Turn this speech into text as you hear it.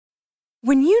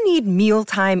When you need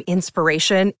mealtime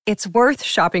inspiration, it's worth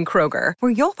shopping Kroger,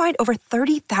 where you'll find over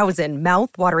 30,000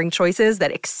 mouth-watering choices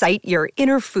that excite your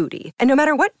inner foodie. And no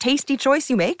matter what tasty choice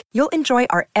you make, you'll enjoy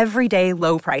our everyday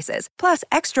low prices, plus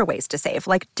extra ways to save,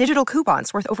 like digital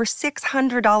coupons worth over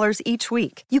 $600 each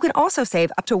week. You can also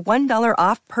save up to $1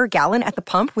 off per gallon at the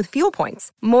pump with fuel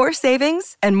points. More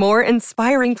savings and more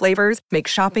inspiring flavors make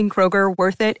shopping Kroger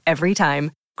worth it every time.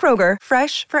 Kroger,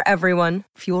 fresh for everyone.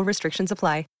 Fuel restrictions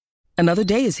apply. Another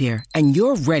day is here, and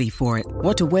you're ready for it.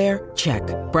 What to wear? Check.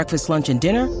 Breakfast, lunch, and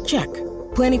dinner? Check.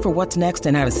 Planning for what's next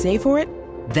and how to save for it?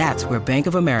 That's where Bank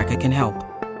of America can help.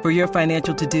 For your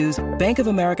financial to-dos, Bank of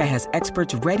America has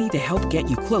experts ready to help get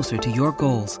you closer to your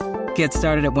goals. Get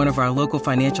started at one of our local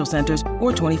financial centers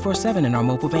or 24/7 in our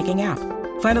mobile banking app.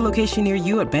 Find a location near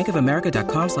you at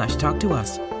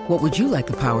bankofamerica.com/talktous. What would you like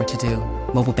the power to do?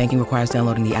 Mobile banking requires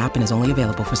downloading the app and is only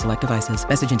available for select devices.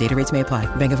 Message and data rates may apply.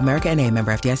 Bank of America N.A.,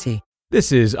 member FDIC.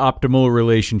 This is Optimal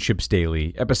Relationships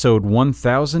Daily, episode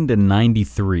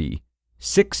 1093,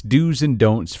 6 Do's and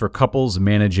Don'ts for Couples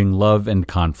Managing Love and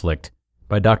Conflict,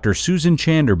 by Dr. Susan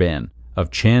Chanderban of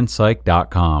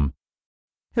ChanPsych.com.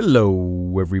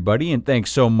 Hello, everybody, and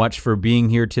thanks so much for being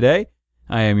here today.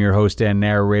 I am your host and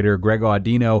narrator, Greg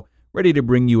Audino, ready to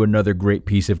bring you another great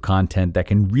piece of content that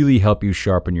can really help you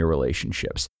sharpen your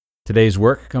relationships. Today's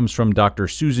work comes from Dr.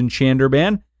 Susan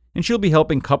Chanderban, and she'll be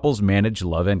helping couples manage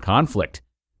love and conflict.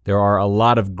 There are a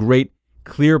lot of great,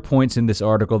 clear points in this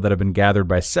article that have been gathered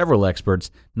by several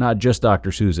experts, not just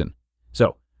Dr. Susan.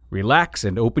 So, relax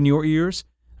and open your ears.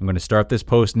 I'm going to start this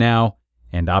post now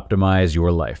and optimize your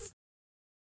life.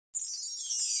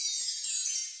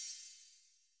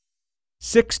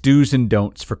 6 Do's and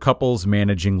Don'ts for Couples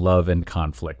Managing Love and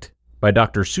Conflict, by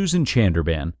Dr. Susan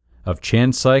Chanderban of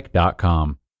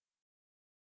ChanPsych.com.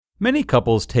 Many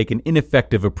couples take an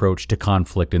ineffective approach to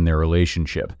conflict in their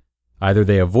relationship. Either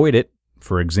they avoid it,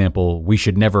 for example, we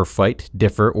should never fight,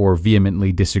 differ, or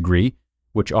vehemently disagree,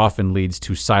 which often leads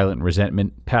to silent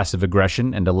resentment, passive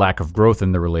aggression, and a lack of growth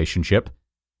in the relationship,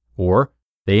 or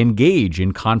they engage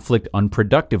in conflict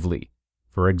unproductively.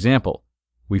 For example,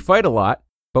 we fight a lot,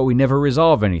 but we never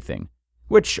resolve anything,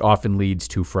 which often leads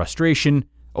to frustration,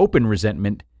 open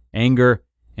resentment, anger,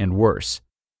 and worse.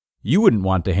 You wouldn't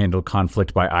want to handle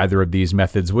conflict by either of these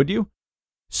methods, would you?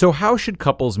 So how should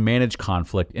couples manage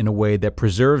conflict in a way that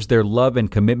preserves their love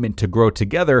and commitment to grow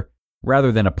together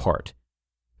rather than apart?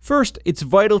 First, it's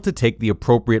vital to take the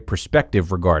appropriate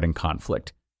perspective regarding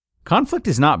conflict. Conflict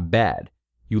is not bad.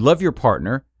 You love your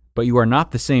partner, but you are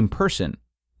not the same person.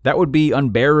 That would be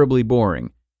unbearably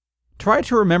boring. Try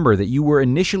to remember that you were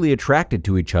initially attracted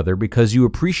to each other because you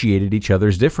appreciated each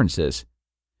other's differences.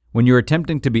 When you're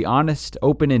attempting to be honest,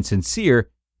 open, and sincere,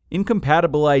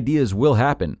 incompatible ideas will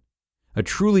happen. A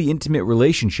truly intimate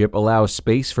relationship allows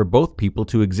space for both people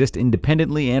to exist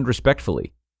independently and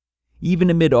respectfully, even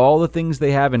amid all the things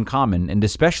they have in common and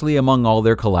especially among all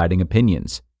their colliding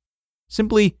opinions.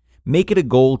 Simply make it a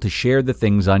goal to share the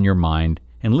things on your mind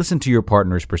and listen to your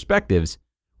partner's perspectives,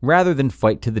 rather than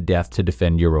fight to the death to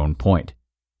defend your own point.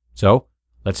 So,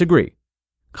 let's agree.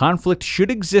 Conflict should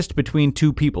exist between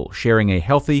two people sharing a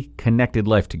healthy, connected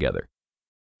life together.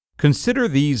 Consider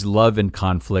these love and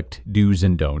conflict do's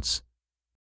and don'ts.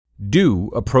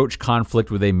 Do approach conflict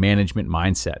with a management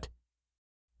mindset.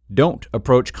 Don't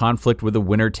approach conflict with a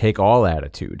winner-take-all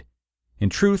attitude. In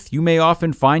truth, you may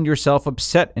often find yourself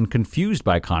upset and confused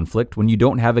by conflict when you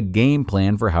don't have a game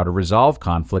plan for how to resolve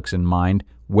conflicts in mind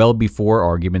well before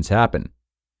arguments happen.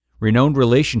 Renowned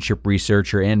relationship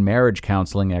researcher and marriage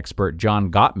counseling expert John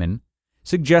Gottman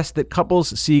suggests that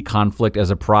couples see conflict as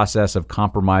a process of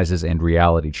compromises and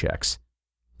reality checks.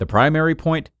 The primary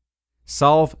point?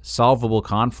 Solve solvable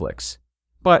conflicts,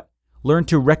 but learn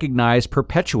to recognize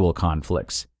perpetual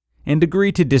conflicts and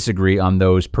agree to disagree on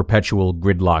those perpetual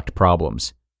gridlocked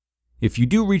problems. If you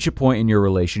do reach a point in your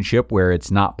relationship where it's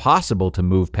not possible to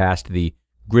move past the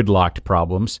gridlocked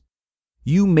problems,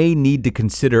 you may need to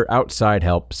consider outside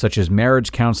help such as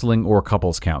marriage counseling or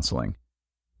couples counseling.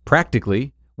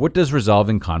 Practically, what does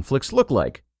resolving conflicts look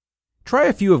like? Try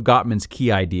a few of Gottman's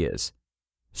key ideas.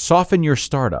 Soften your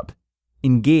startup.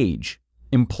 Engage.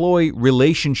 Employ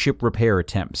relationship repair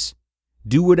attempts.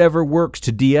 Do whatever works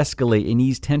to de-escalate and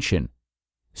ease tension.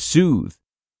 Soothe.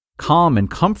 Calm and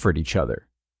comfort each other.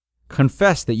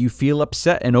 Confess that you feel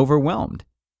upset and overwhelmed.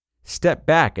 Step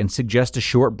back and suggest a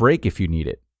short break if you need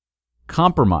it.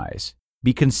 Compromise.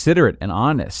 Be considerate and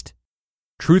honest.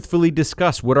 Truthfully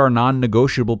discuss what are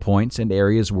non-negotiable points and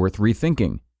areas worth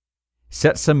rethinking.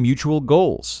 Set some mutual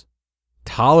goals.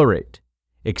 Tolerate.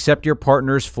 Accept your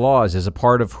partner's flaws as a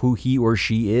part of who he or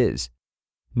she is.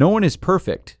 No one is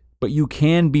perfect, but you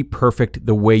can be perfect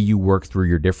the way you work through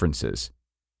your differences.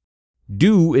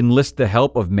 Do enlist the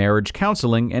help of marriage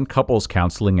counseling and couples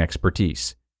counseling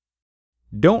expertise.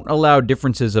 Don't allow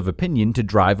differences of opinion to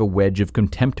drive a wedge of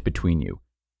contempt between you.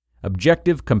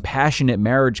 Objective, compassionate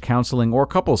marriage counseling or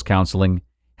couples counseling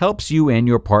helps you and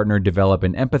your partner develop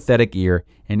an empathetic ear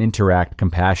and interact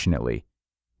compassionately.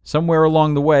 Somewhere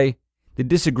along the way, the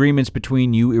disagreements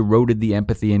between you eroded the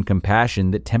empathy and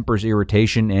compassion that tempers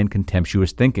irritation and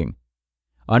contemptuous thinking.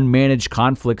 Unmanaged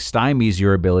conflict stymies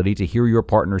your ability to hear your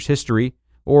partner's history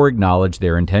or acknowledge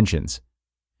their intentions.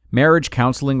 Marriage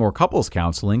counseling or couples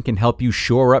counseling can help you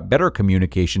shore up better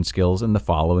communication skills in the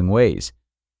following ways.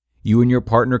 You and your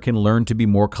partner can learn to be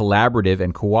more collaborative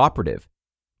and cooperative.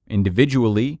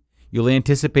 Individually, you'll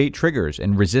anticipate triggers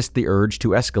and resist the urge to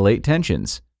escalate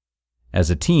tensions. As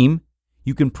a team,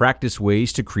 you can practice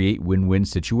ways to create win-win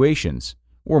situations,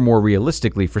 or more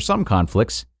realistically for some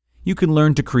conflicts, you can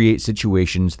learn to create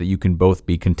situations that you can both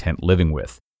be content living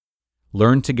with.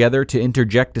 Learn together to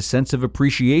interject a sense of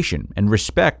appreciation and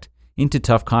respect into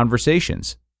tough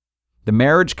conversations. The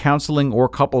marriage counseling or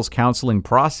couples counseling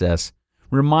process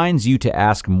reminds you to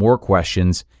ask more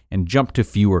questions and jump to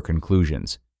fewer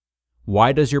conclusions.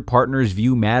 Why does your partner's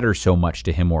view matter so much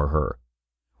to him or her?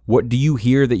 What do you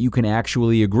hear that you can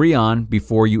actually agree on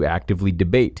before you actively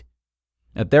debate?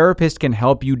 A therapist can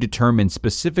help you determine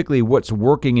specifically what's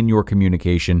working in your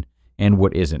communication and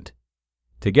what isn't.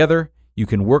 Together, you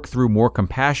can work through more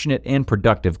compassionate and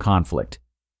productive conflict.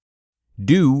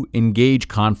 Do engage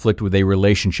conflict with a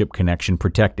relationship connection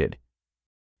protected.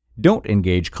 Don't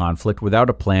engage conflict without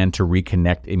a plan to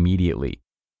reconnect immediately.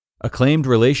 Acclaimed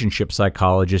relationship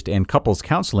psychologist and couples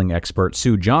counseling expert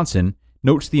Sue Johnson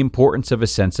notes the importance of a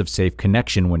sense of safe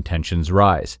connection when tensions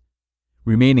rise.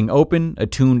 Remaining open,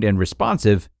 attuned, and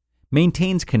responsive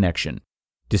maintains connection,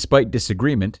 despite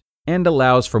disagreement, and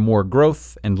allows for more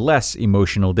growth and less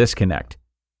emotional disconnect.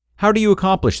 How do you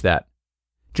accomplish that?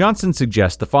 Johnson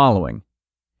suggests the following.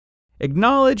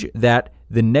 Acknowledge that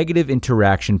the negative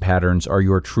interaction patterns are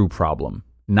your true problem,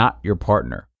 not your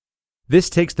partner. This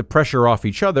takes the pressure off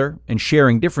each other, and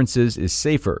sharing differences is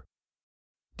safer.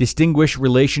 Distinguish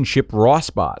relationship raw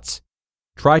spots.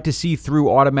 Try to see through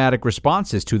automatic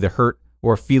responses to the hurt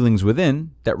or feelings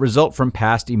within that result from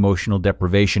past emotional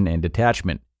deprivation and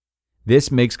detachment.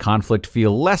 This makes conflict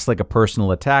feel less like a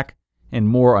personal attack and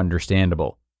more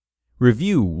understandable.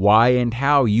 Review why and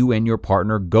how you and your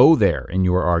partner go there in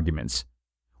your arguments.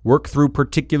 Work through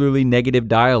particularly negative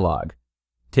dialogue.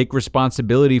 Take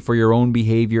responsibility for your own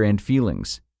behavior and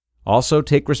feelings. Also,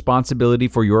 take responsibility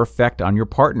for your effect on your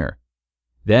partner.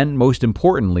 Then, most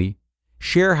importantly,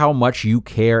 share how much you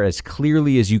care as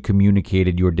clearly as you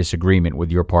communicated your disagreement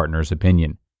with your partner's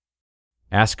opinion.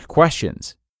 Ask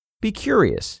questions. Be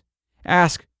curious.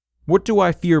 Ask, what do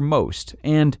I fear most,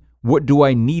 and what do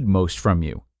I need most from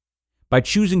you? By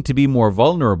choosing to be more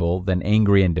vulnerable than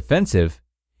angry and defensive,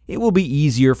 it will be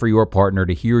easier for your partner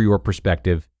to hear your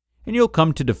perspective, and you'll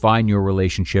come to define your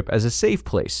relationship as a safe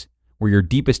place where your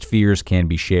deepest fears can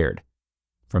be shared.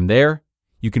 From there,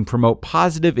 you can promote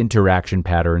positive interaction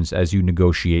patterns as you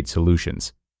negotiate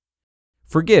solutions.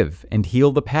 Forgive and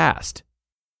heal the past.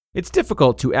 It's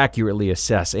difficult to accurately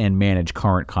assess and manage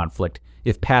current conflict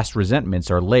if past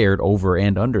resentments are layered over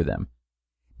and under them.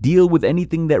 Deal with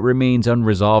anything that remains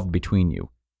unresolved between you.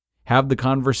 Have the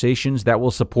conversations that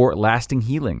will support lasting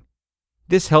healing.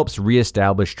 This helps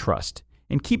reestablish trust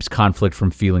and keeps conflict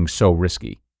from feeling so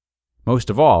risky. Most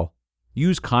of all,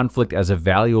 use conflict as a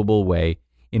valuable way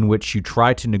in which you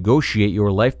try to negotiate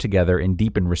your life together and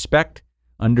deepen respect,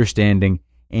 understanding,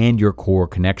 and your core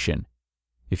connection.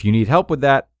 If you need help with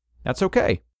that, that's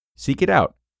okay. Seek it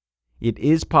out. It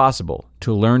is possible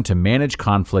to learn to manage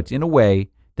conflict in a way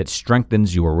that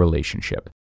strengthens your relationship.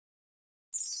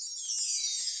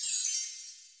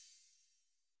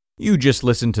 You just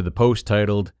listened to the post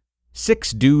titled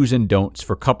 6 Do's and Don'ts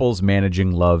for Couples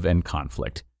Managing Love and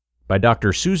Conflict by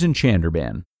Dr. Susan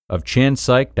Chanderban of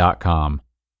ChanPsych.com.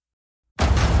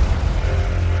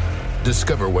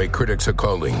 Discover why critics are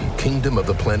calling Kingdom of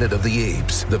the Planet of the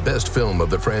Apes the best film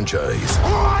of the franchise.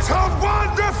 What a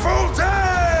wonderful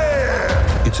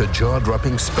day! It's a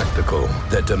jaw-dropping spectacle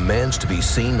that demands to be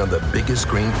seen on the biggest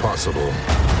screen possible.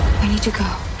 We need to go.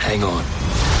 Hang on.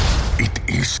 It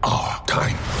is our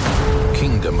time.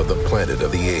 Kingdom of the Planet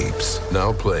of the Apes.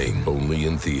 Now playing only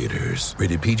in theaters.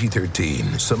 Rated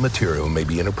PG-13. Some material may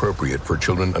be inappropriate for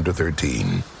children under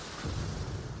 13.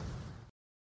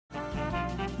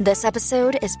 This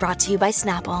episode is brought to you by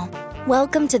Snapple.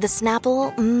 Welcome to the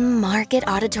Snapple Market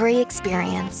Auditory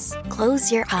Experience.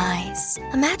 Close your eyes.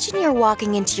 Imagine you're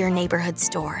walking into your neighborhood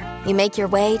store. You make your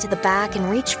way to the back and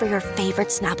reach for your favorite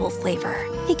Snapple flavor.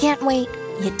 You can't wait.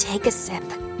 You take a sip.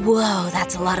 Whoa,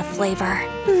 that's a lot of flavor.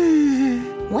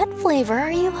 What flavor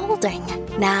are you holding?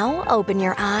 Now open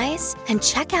your eyes and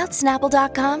check out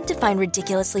Snapple.com to find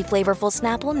ridiculously flavorful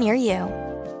Snapple near you.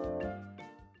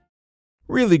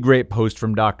 Really great post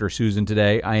from Dr. Susan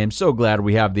today. I am so glad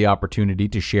we have the opportunity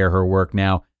to share her work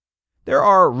now. There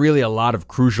are really a lot of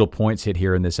crucial points hit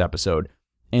here in this episode,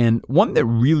 and one that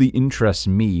really interests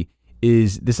me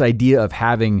is this idea of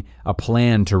having a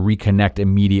plan to reconnect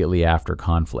immediately after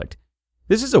conflict.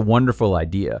 This is a wonderful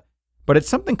idea, but it's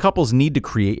something couples need to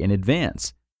create in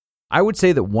advance. I would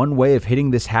say that one way of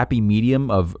hitting this happy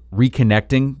medium of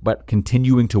reconnecting but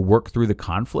continuing to work through the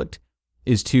conflict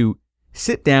is to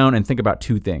sit down and think about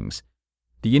two things: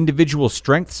 the individual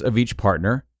strengths of each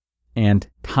partner and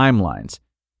timelines.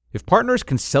 If partners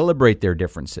can celebrate their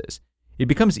differences, it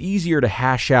becomes easier to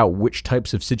hash out which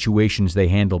types of situations they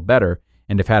handle better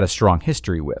and have had a strong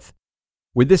history with.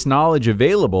 With this knowledge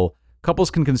available,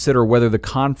 couples can consider whether the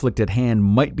conflict at hand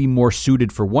might be more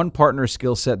suited for one partner's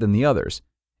skill set than the other's.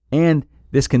 And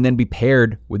this can then be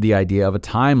paired with the idea of a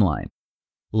timeline,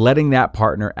 letting that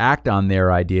partner act on their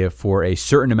idea for a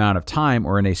certain amount of time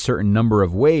or in a certain number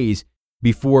of ways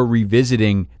before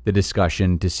revisiting the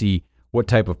discussion to see what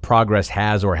type of progress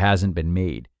has or hasn't been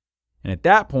made. And at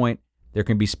that point, there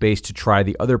can be space to try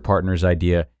the other partner's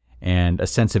idea, and a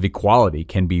sense of equality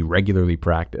can be regularly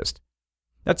practiced.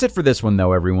 That's it for this one,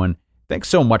 though, everyone. Thanks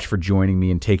so much for joining me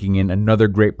and taking in another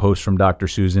great post from Dr.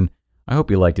 Susan. I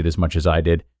hope you liked it as much as I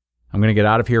did. I'm going to get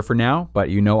out of here for now, but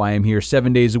you know I am here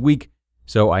 7 days a week,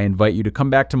 so I invite you to come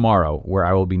back tomorrow, where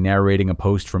I will be narrating a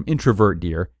post from Introvert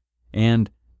Dear and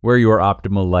where your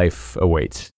optimal life awaits.